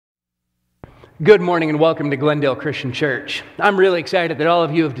Good morning and welcome to Glendale Christian Church. I'm really excited that all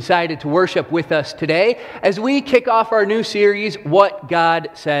of you have decided to worship with us today as we kick off our new series, What God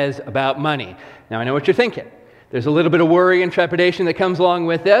Says About Money. Now, I know what you're thinking. There's a little bit of worry and trepidation that comes along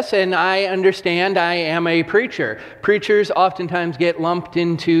with this, and I understand. I am a preacher. Preachers oftentimes get lumped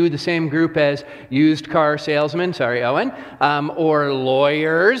into the same group as used car salesmen, sorry, Owen, or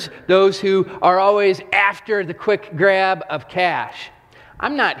lawyers, those who are always after the quick grab of cash.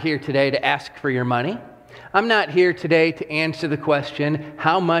 I'm not here today to ask for your money. I'm not here today to answer the question,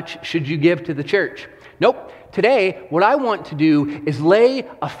 how much should you give to the church? Nope. Today, what I want to do is lay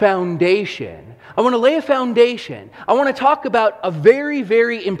a foundation. I want to lay a foundation. I want to talk about a very,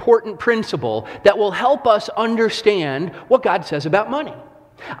 very important principle that will help us understand what God says about money.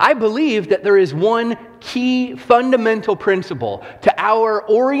 I believe that there is one key fundamental principle to our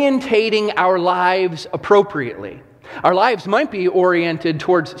orientating our lives appropriately. Our lives might be oriented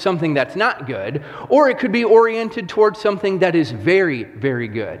towards something that's not good, or it could be oriented towards something that is very, very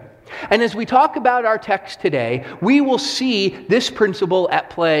good. And as we talk about our text today, we will see this principle at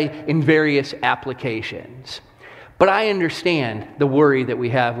play in various applications. But I understand the worry that we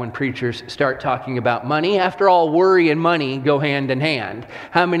have when preachers start talking about money. After all, worry and money go hand in hand.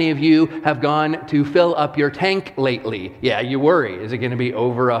 How many of you have gone to fill up your tank lately? Yeah, you worry. Is it going to be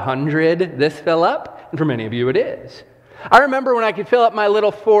over 100 this fill up? And for many of you, it is. I remember when I could fill up my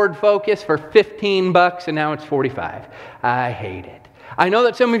little Ford Focus for $15, and now it's $45. I hate it. I know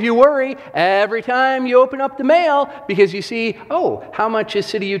that some of you worry every time you open up the mail because you see, how much is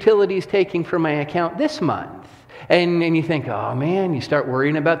City Utilities taking from my account this month? And you think, oh man, you start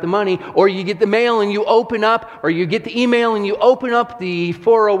worrying about the money. Or you get the mail and you open up, or you get the email and you open up the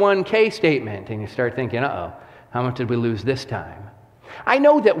 401k statement and you start thinking, how much did we lose this time? I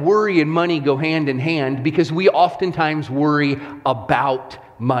know that worry and money go hand in hand because we oftentimes worry about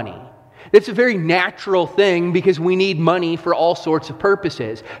money. It's a very natural thing because we need money for all sorts of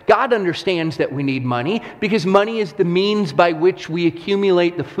purposes. God understands that we need money because money is the means by which we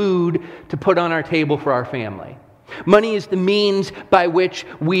accumulate the food to put on our table for our family. Money is the means by which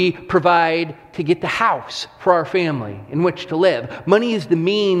we provide to get the house for our family in which to live. Money is the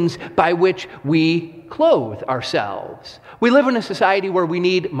means by which we clothe ourselves. We live in a society where we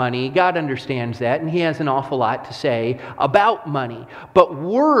need money. God understands that, and He has an awful lot to say about money. But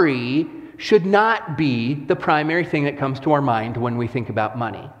worry should not be the primary thing that comes to our mind when we think about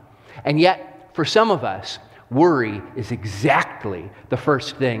money. And yet, for some of us, worry is exactly the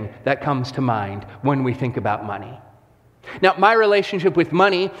first thing that comes to mind when we think about money. Now, my relationship with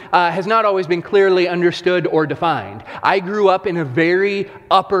money has not always been clearly understood or defined. I grew up in a very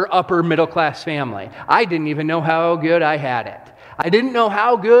upper middle class family. I didn't even know how good I had it. I didn't know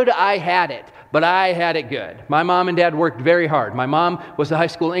how good I had it, but I had it good. My mom and dad worked very hard. My mom was a high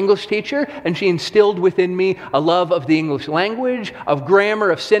school English teacher, and she instilled within me a love of the English language, of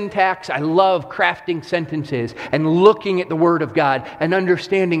grammar, of syntax. I love crafting sentences and looking at the Word of God and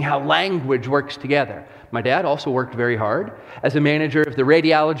understanding how language works together. My dad also worked very hard. As a manager of the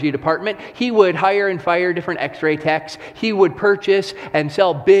radiology department, he would hire and fire different x-ray techs. He would purchase and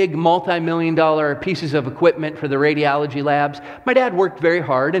sell big multi-million-dollar pieces of equipment for the radiology labs. My dad worked very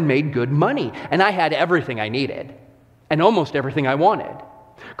hard and made good money, and I had everything I needed and almost everything I wanted.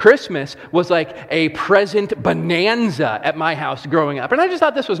 Christmas was like a present bonanza at my house growing up. And I just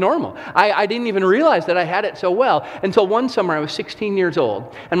thought this was normal. I didn't even realize that I had it so well until one summer I was 16 years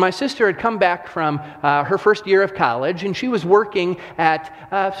old. And my sister had come back from her first year of college, and she was working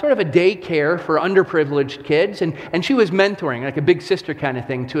at sort of a daycare for underprivileged kids. And she was mentoring, like a big sister kind of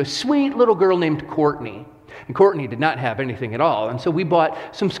thing, to a sweet little girl named Courtney. And Courtney did not have anything at all. And so we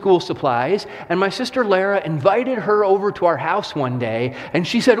bought some school supplies. And my sister Lara invited her over to our house one day. And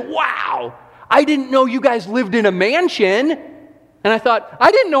she said, "Wow, I didn't know you guys lived in a mansion." And I thought,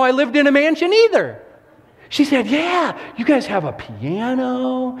 I didn't know I lived in a mansion either. She said, "Yeah, you guys have a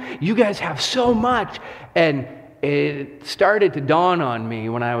piano. You guys have so much." And it started to dawn on me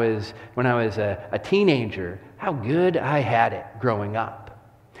when I was a teenager how good I had it growing up.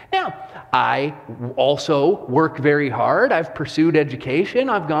 Now, I also work very hard. I've pursued education.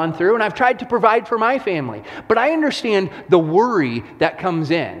 I've gone through, and I've tried to provide for my family. But I understand the worry that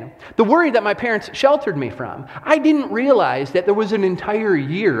comes in, the worry that my parents sheltered me from. I didn't realize that there was an entire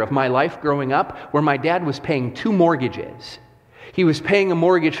year of my life growing up where my dad was paying 2 mortgages. He was paying a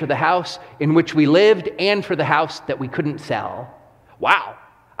mortgage for the house in which we lived and for the house that we couldn't sell. Wow,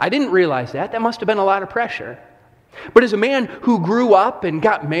 I didn't realize that. That must have been a lot of pressure. But as a man who grew up and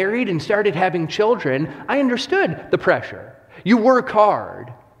got married and started having children, I understood the pressure. You work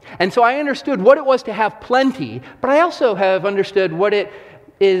hard. And so I understood what it was to have plenty, but I also have understood what it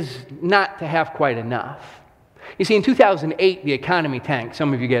is not to have quite enough. You see, in 2008, the economy tanked.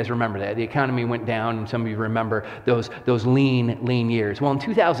 Some of you guys remember that. The economy went down, and some of you remember those lean years. Well, in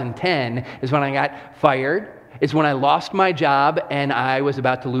 2010 is when I got fired. It's when I lost my job, and I was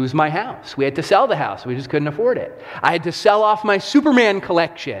about to lose my house. We had to sell the house. We just couldn't afford it. I had to sell off my Superman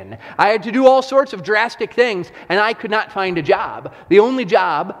collection. I had to do all sorts of drastic things, and I could not find a job. The only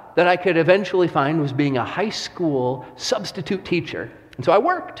job that I could eventually find was being a high school substitute teacher. And so I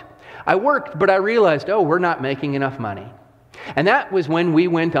worked, but I realized, we're not making enough money. And that was when we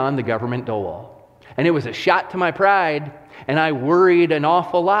went on the government dole. And it was a shot to my pride, and I worried an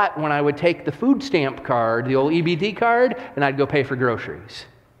awful lot when I would take the food stamp card, the old EBT card, and I'd go pay for groceries.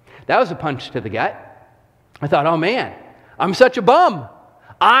 That was a punch to the gut. I thought, oh man, I'm such a bum.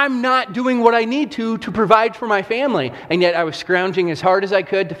 I'm not doing what I need to provide for my family. And yet I was scrounging as hard as I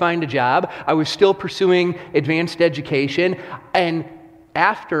could to find a job. I was still pursuing advanced education. And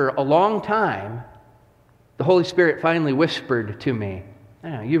after a long time, the Holy Spirit finally whispered to me,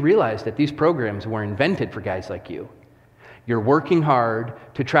 you realize that these programs were invented for guys like you. You're working hard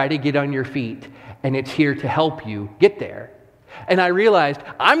to try to get on your feet, and it's here to help you get there. And I realized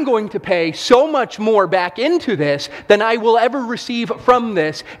I'm going to pay so much more back into this than I will ever receive from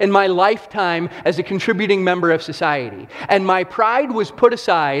this in my lifetime as a contributing member of society. And my pride was put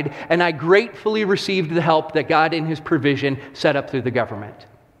aside, and I gratefully received the help that God in His provision set up through the government.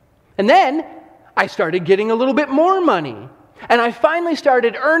 And then I started getting a little bit more money. And I finally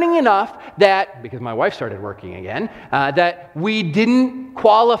started earning enough that, because my wife started working again, that we didn't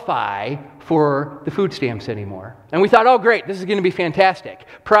qualify for the food stamps anymore. And we thought, oh great, this is going to be fantastic.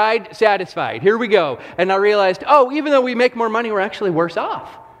 Pride satisfied, here we go. And I realized, even though we make more money, we're actually worse off.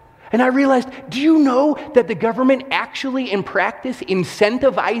 And I realized, do you know that the government actually in practice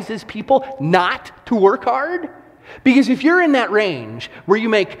incentivizes people not to work hard? Because if you're in that range where you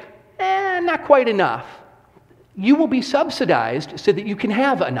make not quite enough, you will be subsidized so that you can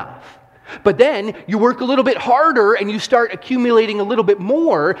have enough. But then you work a little bit harder and you start accumulating a little bit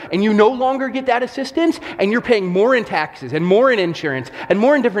more, and you no longer get that assistance, and you're paying more in taxes and more in insurance and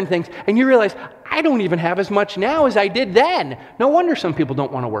more in different things, and you realize, I don't even have as much now as I did then. No wonder some people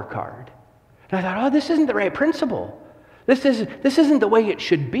don't want to work hard. And I thought, this isn't the right principle. This isn't the way it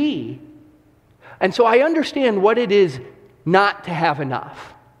should be. And so I understand what it is not to have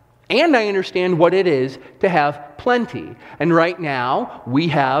enough. And I understand what it is to have plenty. And right now, we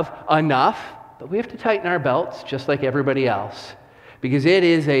have enough, but we have to tighten our belts just like everybody else, because it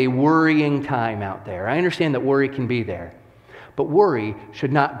is a worrying time out there. I understand that worry can be there, but worry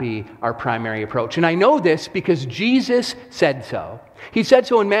should not be our primary approach. And I know this because Jesus said so. He said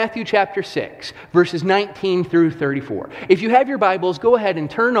so in Matthew chapter 6, verses 19 through 34. If you have your Bibles, go ahead and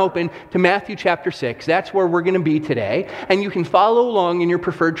turn open to Matthew chapter 6. That's where we're going to be today. And you can follow along in your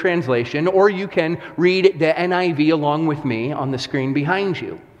preferred translation, or you can read the NIV along with me on the screen behind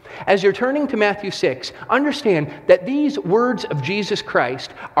you. As you're turning to Matthew 6, understand that these words of Jesus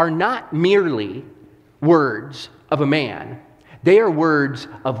Christ are not merely words of a man. They are words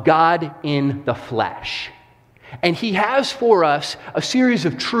of God in the flesh. And He has for us a series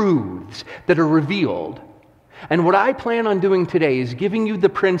of truths that are revealed. And what I plan on doing today is giving you the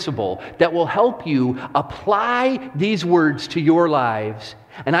principle that will help you apply these words to your lives.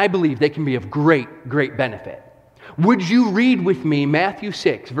 And I believe they can be of great, great benefit. Would you read with me Matthew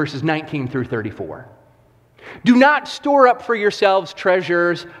 6, verses 19 through 34? Do not store up for yourselves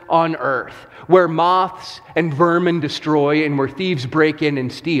treasures on earth, where moths and vermin destroy and where thieves break in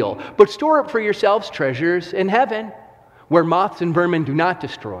and steal. But store up for yourselves treasures in heaven, where moths and vermin do not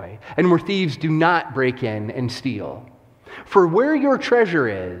destroy and where thieves do not break in and steal. For where your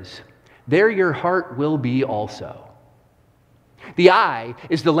treasure is, there your heart will be also. The eye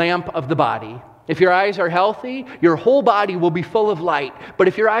is the lamp of the body. If your eyes are healthy, your whole body will be full of light. But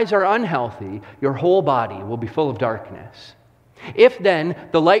if your eyes are unhealthy, your whole body will be full of darkness. If then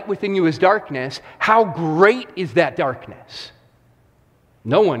the light within you is darkness, how great is that darkness?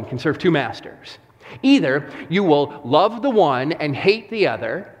 No one can serve two masters. Either you will love the one and hate the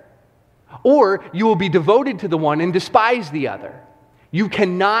other, or you will be devoted to the one and despise the other. You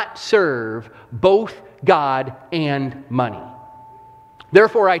cannot serve both God and money.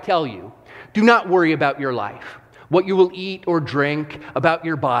 Therefore, I tell you, do not worry about your life, what you will eat or drink, about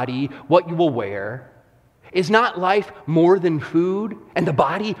your body, what you will wear. Is not life more than food, and the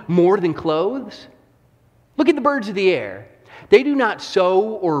body more than clothes? Look at the birds of the air. They do not sow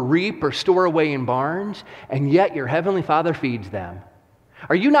or reap or store away in barns, and yet your heavenly Father feeds them.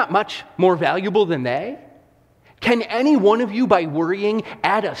 Are you not much more valuable than they? Can any one of you, by worrying,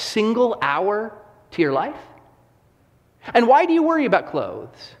 add a single hour to your life? And why do you worry about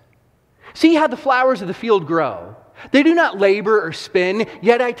clothes? See how the flowers of the field grow. They do not labor or spin,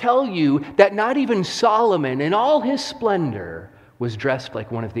 yet I tell you that not even Solomon in all his splendor was dressed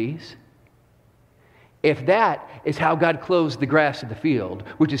like one of these. If that is how God clothes the grass of the field,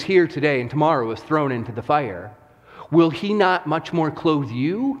 which is here today and tomorrow is thrown into the fire, will he not much more clothe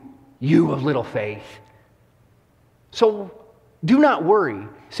you, you of little faith? So do not worry,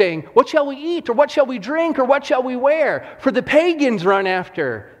 saying, what shall we eat, or what shall we drink, or what shall we wear? For the pagans run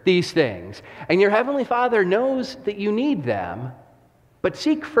after these things, and your heavenly Father knows that you need them. But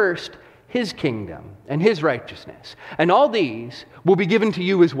seek first his kingdom and his righteousness, and all these will be given to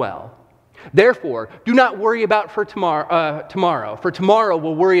you as well. Therefore, do not worry about for tomorrow, for tomorrow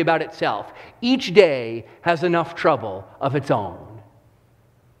will worry about itself. Each day has enough trouble of its own.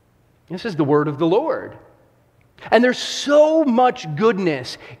 This is the word of the Lord. And there's so much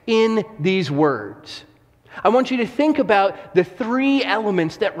goodness in these words. I want you to think about the three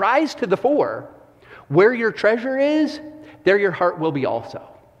elements that rise to the fore. Where your treasure is, there your heart will be also.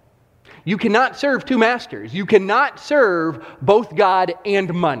 You cannot serve two masters. You cannot serve both God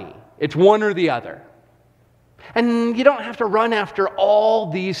and money. It's one or the other. And you don't have to run after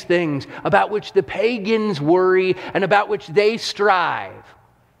all these things about which the pagans worry and about which they strive.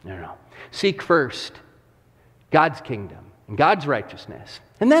 No. Seek first God's kingdom and God's righteousness.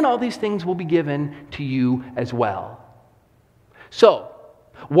 And then all these things will be given to you as well. So,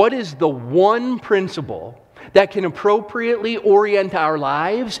 what is the one principle that can appropriately orient our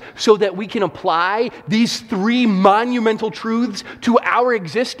lives so that we can apply these three monumental truths to our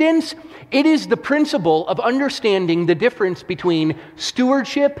existence? It is the principle of understanding the difference between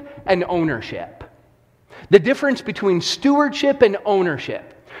stewardship and ownership. The difference between stewardship and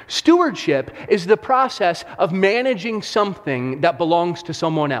ownership. Stewardship is the process of managing something that belongs to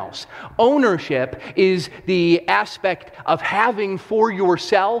someone else. Ownership is the aspect of having for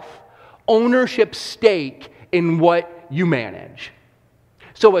yourself ownership stake in what you manage.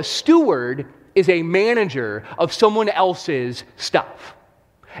 So a steward is a manager of someone else's stuff.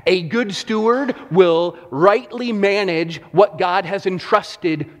 A good steward will rightly manage what God has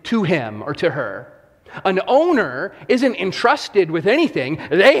entrusted to him or to her. An owner isn't entrusted with anything.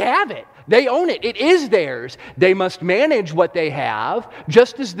 They have it. They own it. It is theirs. They must manage what they have,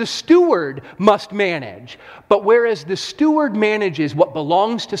 just as the steward must manage. But whereas the steward manages what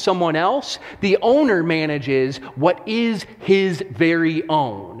belongs to someone else, the owner manages what is his very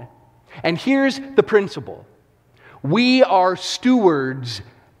own. And here's the principle. We are stewards,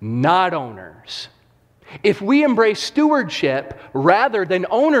 not owners. If we embrace stewardship rather than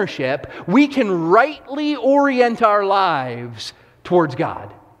ownership, we can rightly orient our lives towards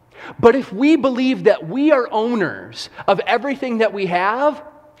God. But if we believe that we are owners of everything that we have,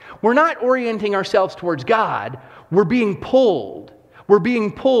 we're not orienting ourselves towards God. We're being pulled. We're being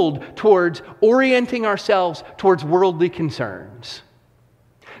pulled towards orienting ourselves towards worldly concerns.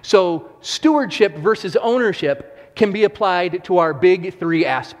 So stewardship versus ownership can be applied to our big three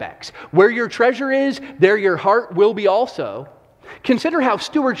aspects. Where your treasure is, there your heart will be also. Consider how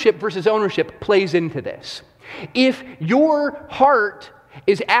stewardship versus ownership plays into this. If your heart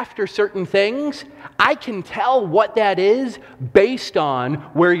is after certain things, I can tell what that is based on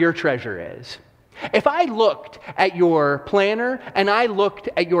where your treasure is. If I looked at your planner and I looked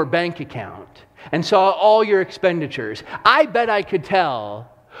at your bank account and saw all your expenditures, I bet I could tell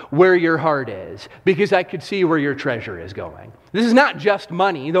where your heart is, because I could see where your treasure is going. This is not just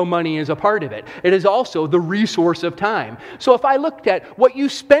money, though money is a part of it. It is also the resource of time. So if I looked at what you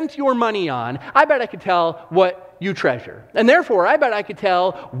spent your money on, I bet I could tell what you treasure. And therefore, I bet I could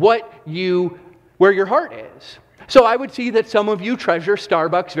tell where your heart is. So I would see that some of you treasure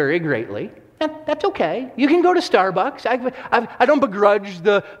Starbucks very greatly. And that's okay. You can go to Starbucks. I don't begrudge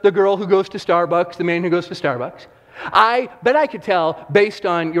the girl who goes to Starbucks, the man who goes to Starbucks. I bet I could tell, based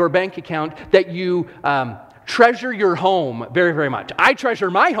on your bank account, that you treasure your home very, very much. I treasure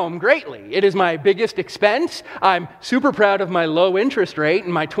my home greatly. It is my biggest expense. I'm super proud of my low interest rate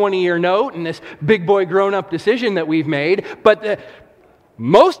and my 20-year note and this big boy grown-up decision that we've made. But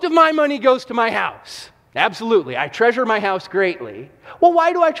most of my money goes to my house. Absolutely. I treasure my house greatly. Well,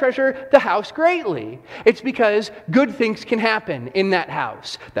 why do I treasure the house greatly? It's because good things can happen in that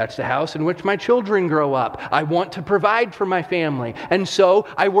house. That's the house in which my children grow up. I want to provide for my family, and so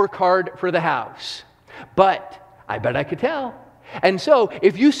I work hard for the house. But I bet I could tell. And so,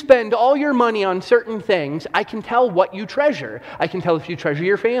 if you spend all your money on certain things, I can tell what you treasure. I can tell if you treasure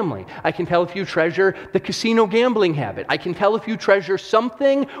your family. I can tell if you treasure the casino gambling habit. I can tell if you treasure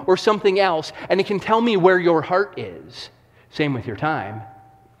something or something else, and it can tell me where your heart is. Same with your time.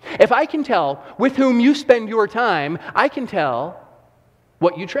 If I can tell with whom you spend your time, I can tell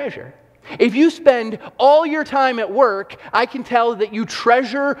what you treasure. If you spend all your time at work, I can tell that you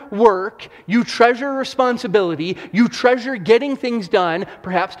treasure work, you treasure responsibility, you treasure getting things done,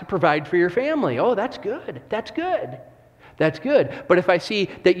 perhaps to provide for your family. Oh, that's good. That's good. That's good. But if I see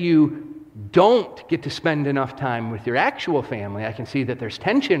that you don't get to spend enough time with your actual family, I can see that there's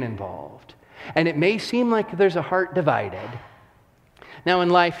tension involved. And it may seem like there's a heart divided. Now, in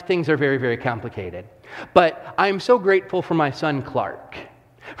life, things are very, very complicated. But I'm so grateful for my son, Clark.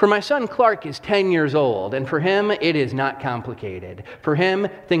 For my son, Clark is 10 years old, and for him, it is not complicated. For him,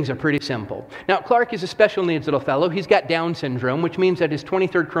 things are pretty simple. Now, Clark is a special needs little fellow. He's got Down syndrome, which means that his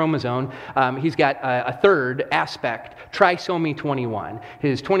 23rd chromosome, he's got a third aspect, trisomy 21.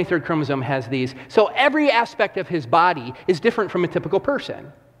 His 23rd chromosome has these. So every aspect of his body is different from a typical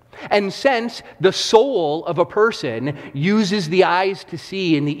person. And since the soul of a person uses the eyes to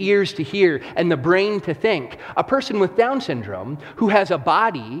see and the ears to hear and the brain to think, a person with Down syndrome who has a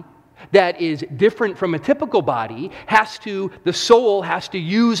body that is different from a typical body the soul has to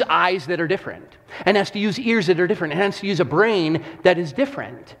use eyes that are different and has to use ears that are different and has to use a brain that is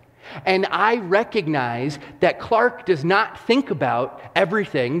different. And I recognize that Clark does not think about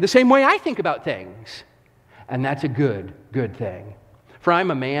everything the same way I think about things. And that's a good thing. For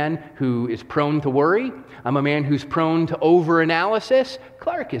I'm a man who is prone to worry. I'm a man who's prone to overanalysis.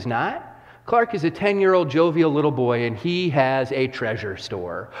 Clark is not. Clark is a 10-year-old jovial little boy, and he has a treasure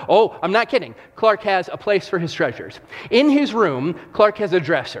store. Oh, I'm not kidding. Clark has a place for his treasures. In his room, Clark has a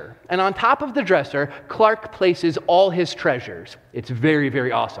dresser. And on top of the dresser, Clark places all his treasures. It's very,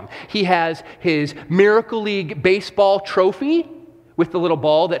 very awesome. He has his Miracle League baseball trophy with the little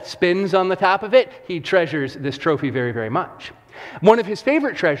ball that spins on the top of it. He treasures this trophy very, very much. One of his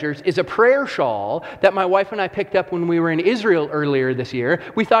favorite treasures is a prayer shawl that my wife and I picked up when we were in Israel earlier this year.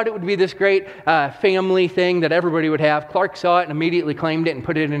 We thought it would be this great family thing that everybody would have. Clark saw it and immediately claimed it and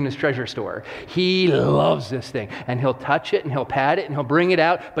put it in his treasure store. He loves this thing, and he'll touch it and he'll pat it and he'll bring it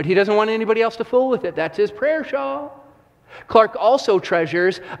out, but he doesn't want anybody else to fool with it. That's his prayer shawl. Clark also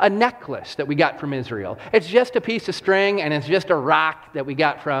treasures a necklace that we got from Israel. It's just a piece of string, and it's just a rock that we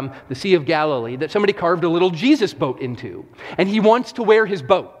got from the Sea of Galilee that somebody carved a little Jesus boat into. And he wants to wear his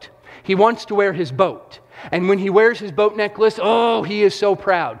boat. He wants to wear his boat. And when he wears his boat necklace, oh, he is so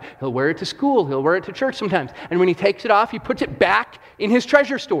proud. He'll wear it to school. He'll wear it to church sometimes. And when he takes it off, he puts it back in his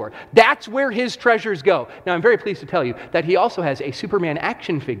treasure store. That's where his treasures go. Now, I'm very pleased to tell you that he also has a Superman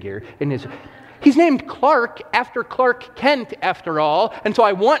action figure in his... He's named Clark after Clark Kent, after all, and so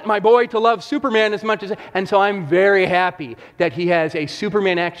I want my boy to love Superman as much as... And so I'm very happy that he has a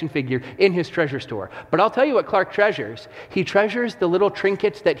Superman action figure in his treasure store. But I'll tell you what Clark treasures. He treasures the little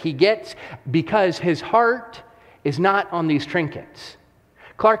trinkets that he gets because his heart is not on these trinkets.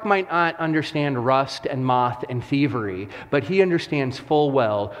 Clark might not understand rust and moth and thievery, but he understands full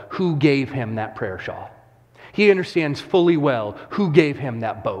well who gave him that prayer shawl. He understands fully well who gave him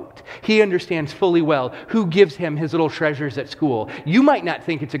that boat. He understands fully well who gives him his little treasures at school. You might not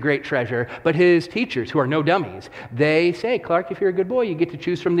think it's a great treasure, but his teachers, who are no dummies, they say, Clark, if you're a good boy, you get to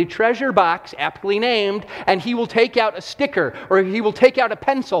choose from the treasure box, aptly named, and he will take out a sticker, or he will take out a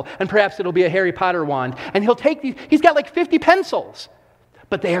pencil, and perhaps it'll be a Harry Potter wand, and he'll take these. He's got like 50 pencils.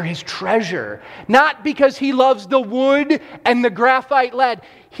 But they are his treasure. Not because he loves the wood and the graphite lead.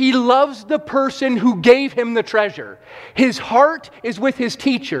 He loves the person who gave him the treasure. His heart is with his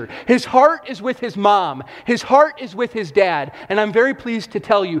teacher. His heart is with his mom. His heart is with his dad. And I'm very pleased to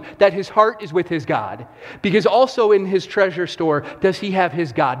tell you that his heart is with his God. Because also in his treasure store does he have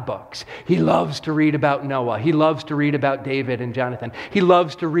his God books. He loves to read about Noah. He loves to read about David and Jonathan. He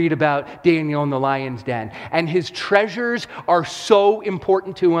loves to read about Daniel in the lion's den. And his treasures are so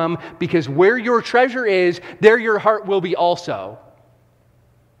important to him because where your treasure is, there your heart will be also.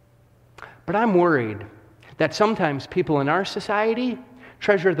 But I'm worried that sometimes people in our society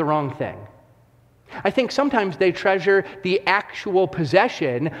treasure the wrong thing. I think sometimes they treasure the actual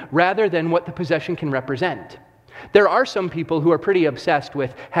possession rather than what the possession can represent. There are some people who are pretty obsessed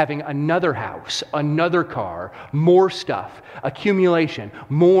with having another house, another car, more stuff, accumulation,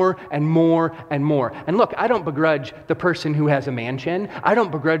 more and more and more. And look, I don't begrudge the person who has a mansion. I don't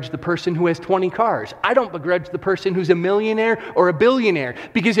begrudge the person who has 20 cars. I don't begrudge the person who's a millionaire or a billionaire.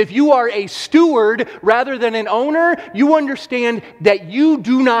 Because if you are a steward rather than an owner, you understand that you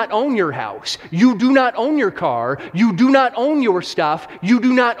do not own your house. You do not own your car. You do not own your stuff. You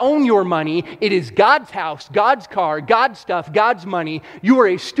do not own your money. It is God's house, God's car, God's stuff, God's money. You are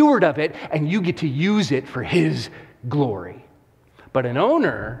a steward of it, and you get to use it for His glory. But an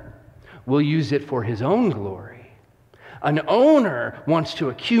owner will use it for his own glory. An owner wants to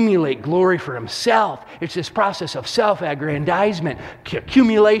accumulate glory for himself. It's this process of self-aggrandizement,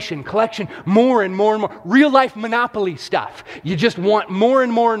 accumulation, collection, more and more and more. Real-life monopoly stuff. You just want more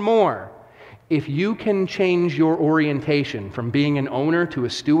and more and more. If you can change your orientation from being an owner to a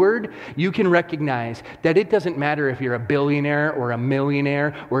steward, you can recognize that it doesn't matter if you're a billionaire or a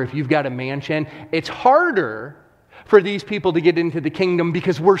millionaire or if you've got a mansion. It's harder for these people to get into the kingdom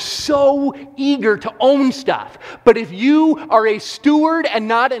because we're so eager to own stuff. But if you are a steward and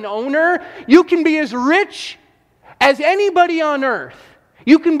not an owner, you can be as rich as anybody on earth.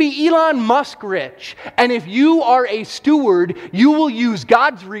 You can be Elon Musk rich. And if you are a steward, you will use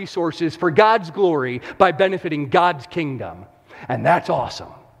God's resources for God's glory by benefiting God's kingdom. And that's awesome.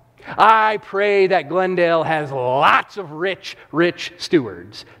 I pray that Glendale has lots of rich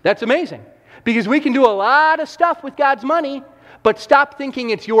stewards. That's amazing. Because we can do a lot of stuff with God's money, but stop thinking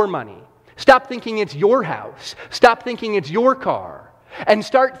it's your money. Stop thinking it's your house. Stop thinking it's your car. And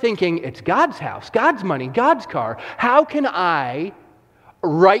start thinking it's God's house, God's money, God's car. How can I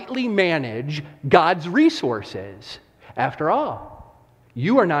rightly manage God's resources? After all,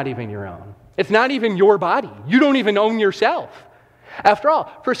 you are not even your own. It's not even your body. You don't even own yourself. After all,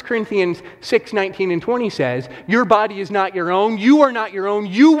 1 Corinthians 6:19 and 20 says, your body is not your own. You are not your own.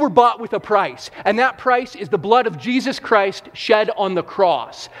 You were bought with a price. And that price is the blood of Jesus Christ shed on the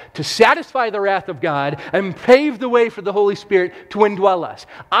cross to satisfy the wrath of God and pave the way for the Holy Spirit to indwell us.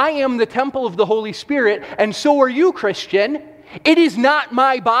 I am the temple of the Holy Spirit, and so are you, Christian. It is not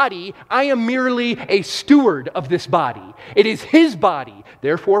my body. I am merely a steward of this body. It is His body.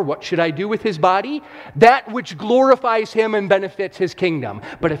 Therefore, what should I do with His body? That which glorifies Him and benefits His kingdom.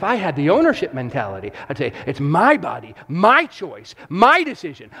 But if I had the ownership mentality, I'd say, it's my body, my choice, my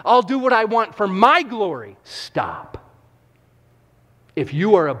decision. I'll do what I want for my glory. Stop. If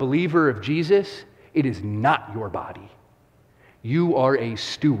you are a believer of Jesus, it is not your body. You are a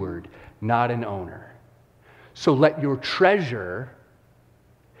steward, not an owner. So let your treasure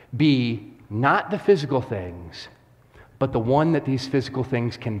be not the physical things, but the one that these physical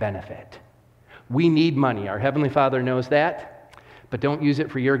things can benefit. We need money. Our Heavenly Father knows that, but don't use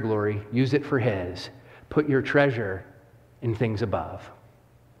it for your glory. Use it for His. Put your treasure in things above.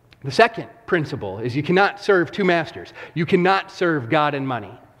 The second principle is you cannot serve two masters. You cannot serve God and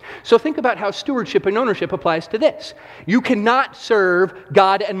money. So think about how stewardship and ownership applies to this. You cannot serve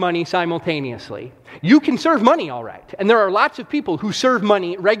God and money simultaneously. You can serve money, all right. And there are lots of people who serve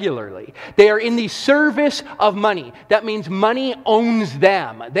money regularly. They are in the service of money. That means money owns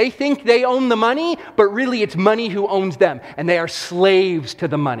them. They think they own the money, but really it's money who owns them. And they are slaves to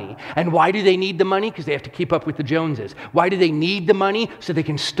the money. And why do they need the money? Because they have to keep up with the Joneses. Why do they need the money? So they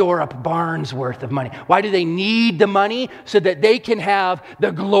can store up barns worth of money. Why do they need the money? So that they can have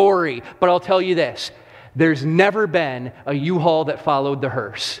the glory. But I'll tell you this, there's never been a U-Haul that followed the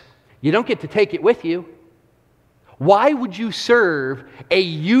hearse. You don't get to take it with you. Why would you serve a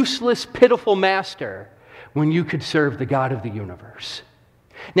useless, pitiful master when you could serve the God of the universe?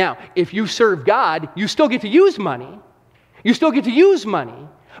 Now, if you serve God, you still get to use money. You still get to use money.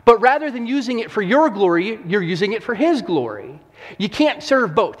 But rather than using it for your glory, you're using it for His glory. You can't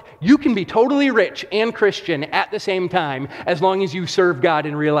serve both. You can be totally rich and Christian at the same time as long as you serve God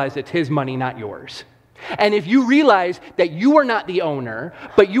and realize it's His money, not yours. And if you realize that you are not the owner,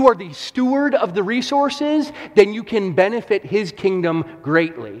 but you are the steward of the resources, then you can benefit His kingdom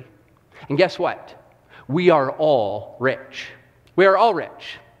greatly. And guess what? We are all rich. We are all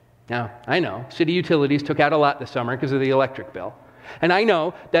rich. Now, I know city utilities took out a lot this summer because of the electric bill. And I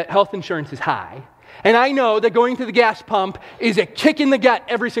know that health insurance is high. And I know that going to the gas pump is a kick in the gut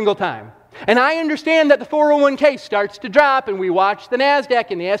every single time. And I understand that the 401k starts to drop and we watch the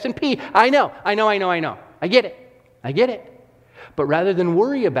NASDAQ and the S&P. I know. I get it. But rather than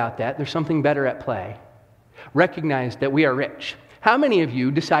worry about that, there's something better at play. Recognize that we are rich. How many of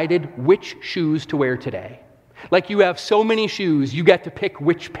you decided which shoes to wear today? Like you have so many shoes, you get to pick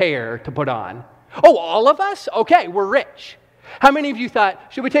which pair to put on. Oh, all of us? Okay, we're rich. How many of you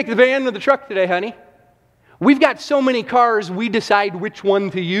thought, should we take the van or the truck today, honey? We've got so many cars, we decide which one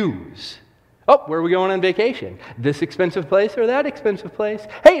to use. Oh, where are we going on vacation? This expensive place or that expensive place?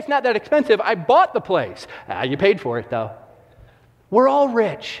 Hey, it's not that expensive. I bought the place. You paid for it, though. We're all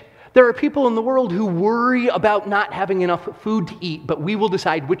rich. There are people in the world who worry about not having enough food to eat, but we will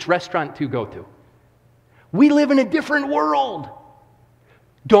decide which restaurant to go to. We live in a different world.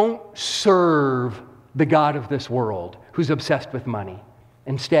 Don't serve the God of this world who's obsessed with money.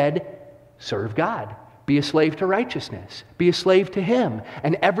 Instead, serve God. Be a slave to righteousness. Be a slave to Him,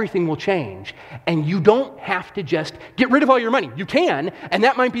 and everything will change. And you don't have to just get rid of all your money. You can, and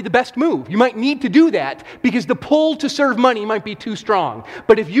that might be the best move. You might need to do that because the pull to serve money might be too strong.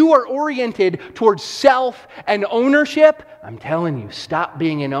 But if you are oriented towards self and ownership, I'm telling you, stop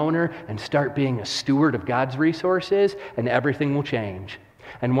being an owner and start being a steward of God's resources, and everything will change.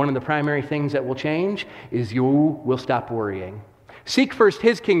 And one of the primary things that will change is you will stop worrying. Seek first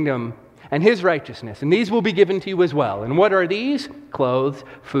His kingdom and His righteousness, and these will be given to you as well. And what are these? Clothes,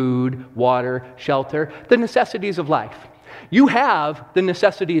 food, water, shelter, the necessities of life. You have the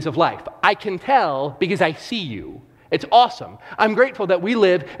necessities of life. I can tell because I see you. It's awesome. I'm grateful that we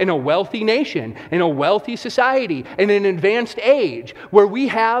live in a wealthy nation, in a wealthy society, in an advanced age where we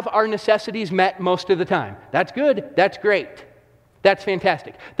have our necessities met most of the time. That's good. That's great. That's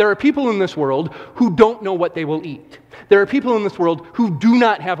fantastic. There are people in this world who don't know what they will eat. There are people in this world who do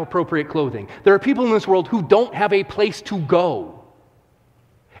not have appropriate clothing. There are people in this world who don't have a place to go.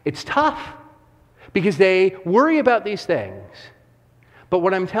 It's tough because they worry about these things. But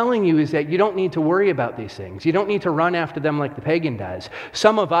what I'm telling you is that you don't need to worry about these things. You don't need to run after them like the pagan does.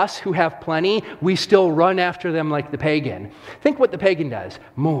 Some of us who have plenty, we still run after them like the pagan. Think what the pagan does.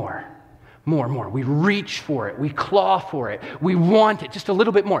 More. We reach for it. We claw for it. We want it just a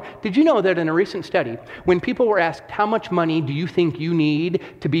little bit more. Did you know that in a recent study, when people were asked, how much money do you think you need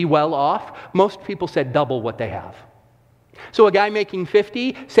to be well off? Most people said double what they have. So a guy making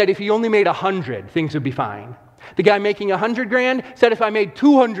 50 said if he only made 100, things would be fine. The guy making 100 grand said if I made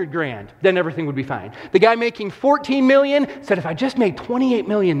 200 grand, then everything would be fine. The guy making 14 million said if I just made 28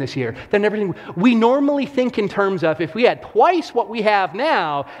 million this year, then everything. We normally think in terms of if we had twice what we have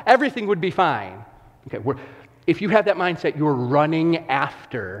now, everything would be fine. Okay, if you have that mindset, you're running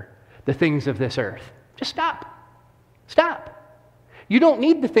after the things of this earth. Just stop. Stop. You don't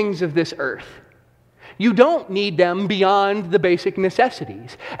need the things of this earth. You don't need them beyond the basic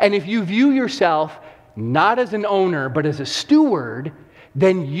necessities. And if you view yourself not as an owner, but as a steward,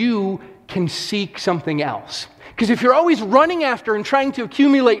 then you can seek something else. Because if you're always running after and trying to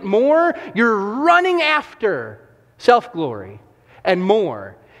accumulate more, you're running after self-glory and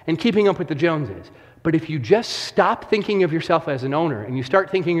more and keeping up with the Joneses. But if you just stop thinking of yourself as an owner and you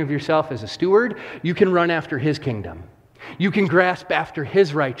start thinking of yourself as a steward, you can run after His kingdom. You can grasp after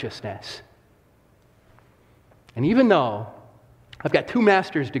His righteousness. And even though I've got 2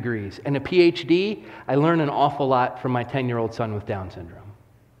 master's degrees and a PhD, I learn an awful lot from my 10-year-old son with Down syndrome.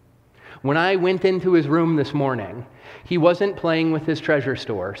 When I went into his room this morning, he wasn't playing with his treasure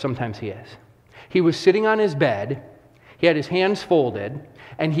store. Sometimes he is. He was sitting on his bed, he had his hands folded,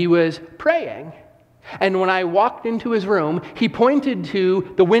 and he was praying. And when I walked into his room, he pointed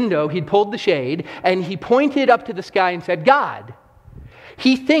to the window, he'd pulled the shade, and he pointed up to the sky and said, God.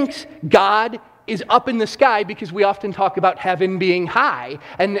 He thinks God is up in the sky because we often talk about heaven being high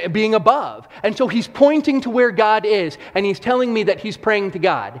and being above. And so he's pointing to where God is, and he's telling me that he's praying to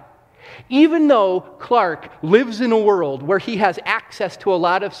God. Even though Clark lives in a world where he has access to a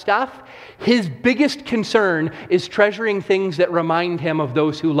lot of stuff, his biggest concern is treasuring things that remind him of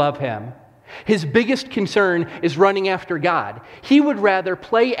those who love him. His biggest concern is running after God. He would rather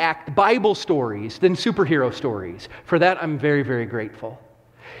play act Bible stories than superhero stories. For that, I'm very, very grateful.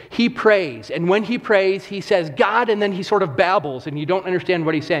 He prays, and when he prays, he says, God, and then he sort of babbles, and you don't understand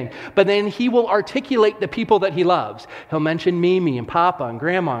what he's saying. But then he will articulate the people that he loves. He'll mention Mimi and Papa and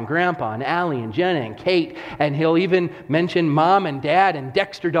Grandma and Grandpa and Allie and Jenna and Kate, and he'll even mention Mom and Dad and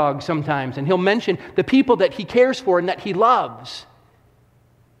Dexter Dog sometimes, and he'll mention the people that he cares for and that he loves.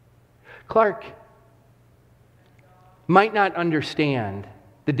 Clark might not understand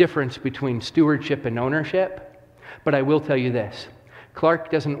the difference between stewardship and ownership, but I will tell you this.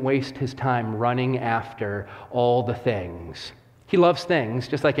 Clark doesn't waste his time running after all the things. He loves things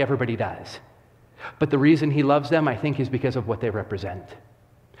just like everybody does. But the reason he loves them, I think, is because of what they represent.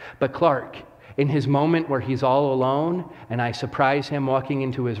 But Clark, in his moment where he's all alone and I surprise him walking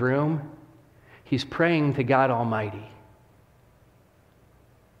into his room, he's praying to God Almighty.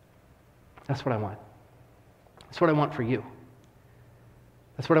 That's what I want. That's what I want for you.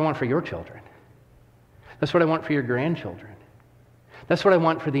 That's what I want for your children. That's what I want for your grandchildren. That's what I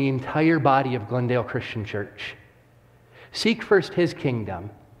want for the entire body of Glendale Christian Church. Seek first His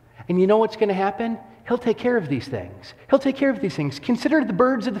kingdom. And you know what's going to happen? He'll take care of these things. He'll take care of these things. Consider the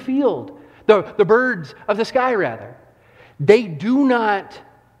birds of the field, the birds of the sky, rather. They do not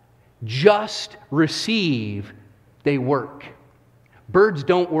just receive, they work. Birds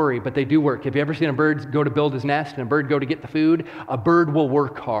don't worry, but they do work. Have you ever seen a bird go to build his nest and a bird go to get the food? A bird will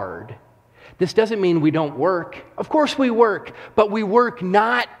work hard. This doesn't mean we don't work. Of course we work, but we work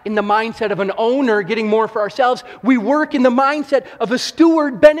not in the mindset of an owner getting more for ourselves. We work in the mindset of a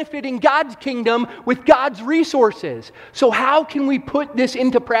steward benefiting God's kingdom with God's resources. So how can we put this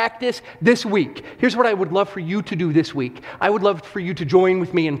into practice this week? Here's what I would love for you to do this week. I would love for you to join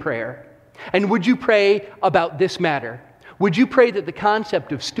with me in prayer. And would you pray about this matter? Would you pray that the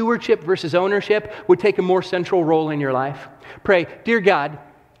concept of stewardship versus ownership would take a more central role in your life? Pray, dear God,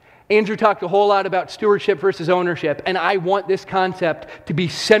 Andrew talked a whole lot about stewardship versus ownership, and I want this concept to be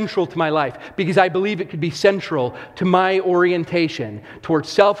central to my life because I believe it could be central to my orientation towards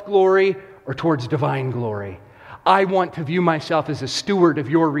self-glory or towards divine glory. I want to view myself as a steward of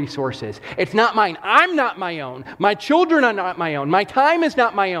your resources. It's not mine. I'm not my own. My children are not my own. My time is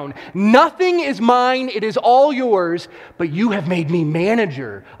not my own. Nothing is mine. It is all yours. But you have made me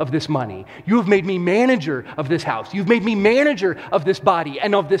manager of this money. You have made me manager of this house. You've made me manager of this body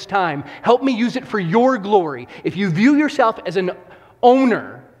and of this time. Help me use it for your glory. If you view yourself as an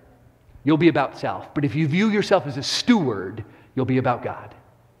owner, you'll be about self. But if you view yourself as a steward, you'll be about God.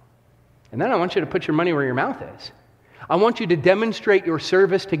 And then I want you to put your money where your mouth is. I want you to demonstrate your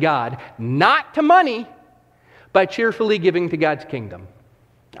service to God, not to money, by cheerfully giving to God's kingdom.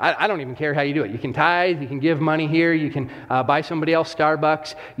 I don't even care how you do it. You can tithe, you can give money here, you can buy somebody else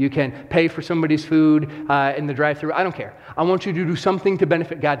Starbucks, you can pay for somebody's food in the drive-thru. I don't care. I want you to do something to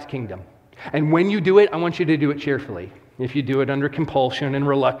benefit God's kingdom. And when you do it, I want you to do it cheerfully. If you do it under compulsion and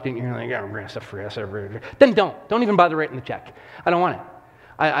reluctant, you're like, oh, then don't. Don't even bother writing the check. I don't want it.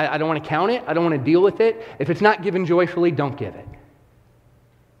 I don't want to count it. I don't want to deal with it. If it's not given joyfully, don't give it.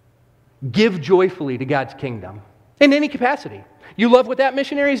 Give joyfully to God's kingdom in any capacity. You love what that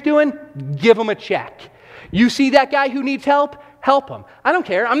missionary is doing? Give him a check. You see that guy who needs help? Help him. I don't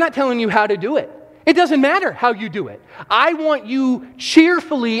care. I'm not telling you how to do it. It doesn't matter how you do it. I want you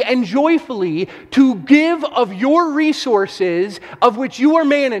cheerfully and joyfully to give of your resources, of which you are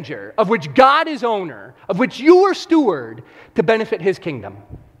manager, of which God is owner, of which you are steward, to benefit His kingdom.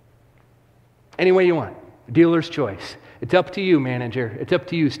 Any way you want. Dealer's choice. It's up to you, manager. It's up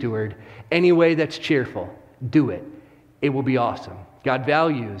to you, steward. Any way that's cheerful, do it. It will be awesome. God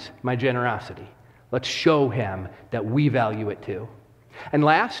values my generosity. Let's show Him that we value it too. And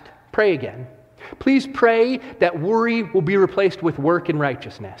last, pray again. Please pray that worry will be replaced with work and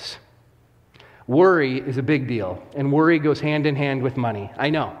righteousness. Worry is a big deal, and worry goes hand in hand with money. I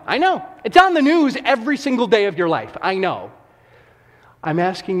know. It's on the news every single day of your life. I know. I'm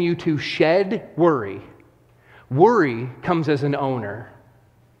asking you to shed worry. Worry comes as an owner.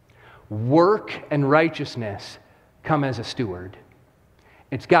 Work and righteousness come as a steward.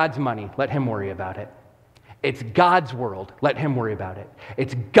 It's God's money. Let Him worry about it. It's God's world. Let Him worry about it.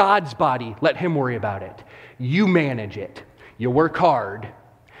 It's God's body. Let Him worry about it. You manage it. You work hard.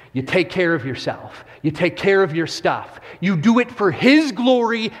 You take care of yourself. You take care of your stuff. You do it for His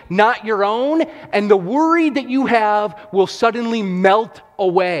glory, not your own. And the worry that you have will suddenly melt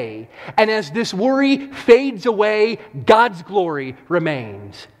away. And as this worry fades away, God's glory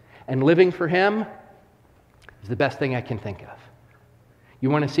remains. And living for Him is the best thing I can think of. You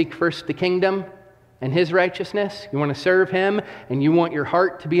want to seek first the kingdom and His righteousness? You want to serve Him and you want your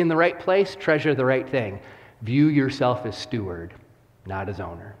heart to be in the right place? Treasure the right thing. View yourself as steward, not as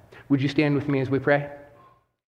owner. Would you stand with me as we pray?